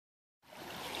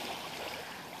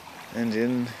And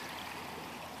in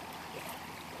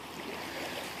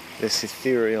this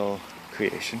ethereal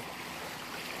creation,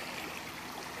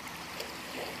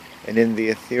 and in the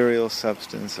ethereal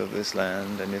substance of this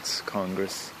land and its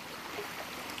congress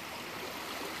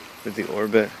with the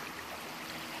orbit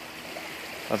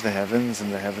of the heavens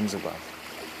and the heavens above,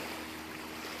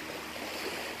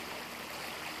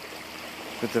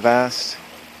 with the vast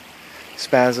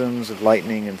spasms of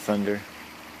lightning and thunder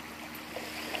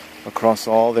across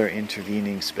all their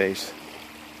intervening space,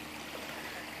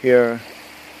 here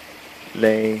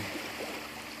lay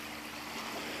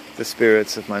the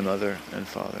spirits of my mother and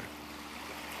father,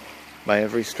 by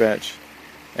every stretch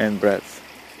and breadth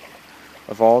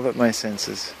of all that my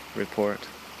senses report.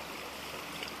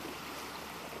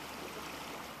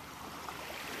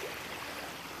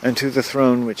 And to the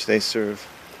throne which they serve,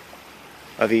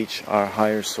 of each our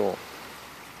higher soul,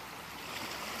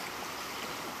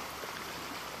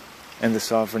 and the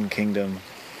sovereign kingdom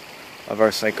of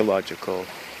our psychological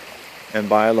and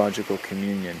biological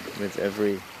communion with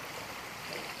every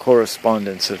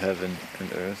correspondence of heaven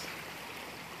and earth.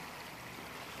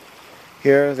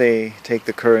 Here they take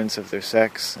the currents of their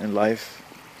sex and life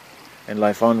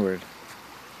onward,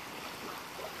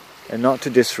 and not to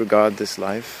disregard this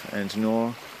life, and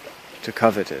nor to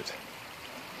covet it,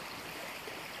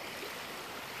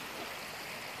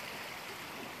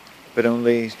 but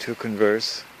only to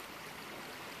converse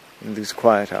in these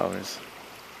quiet hours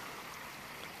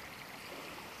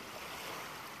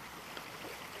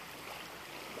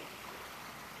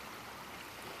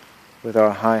with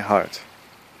our high heart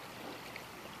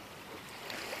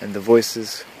and the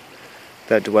voices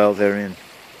that dwell therein,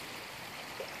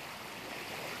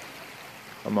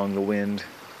 among the wind,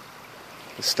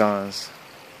 the stars,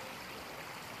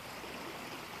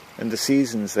 and the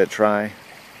seasons that try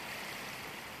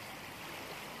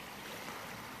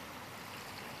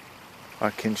our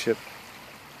kinship,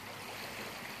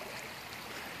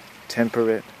 temper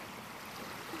it,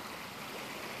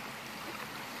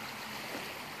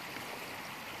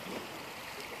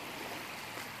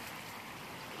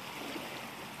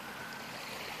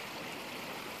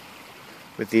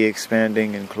 with the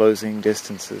expanding and closing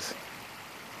distances,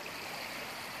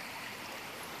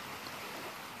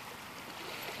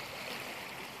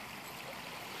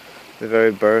 the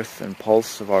very birth and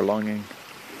pulse of our longing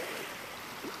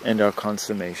and our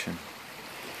consummation,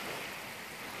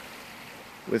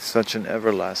 with such an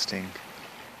everlasting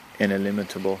and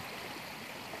illimitable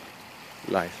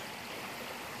life.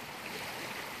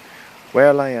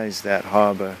 Where lies that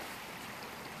harbour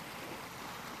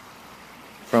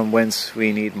from whence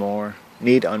we need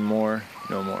unmoor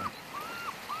no more?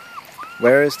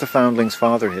 Where is the foundling's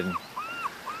father hidden?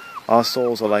 Our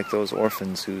souls are like those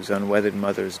orphans whose unwedded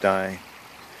mothers die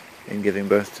in giving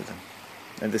birth to them,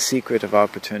 and the secret of our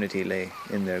paternity lay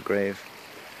in their grave,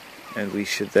 and we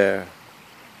should there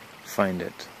find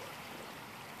it.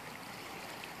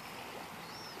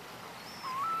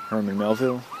 Herman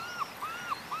Melville,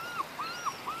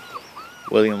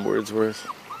 William Wordsworth,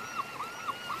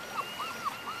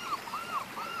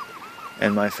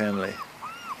 and my family.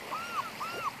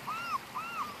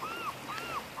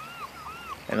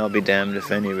 And I'll be damned if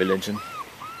any religion,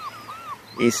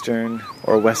 Eastern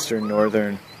or Western,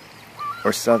 Northern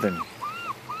or Southern,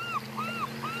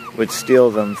 would steal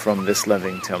them from this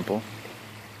living temple,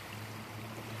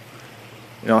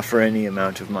 not for any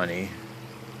amount of money,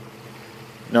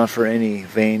 not for any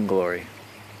vainglory,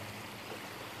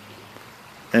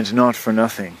 and not for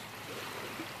nothing,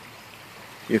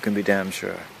 you can be damn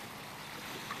sure.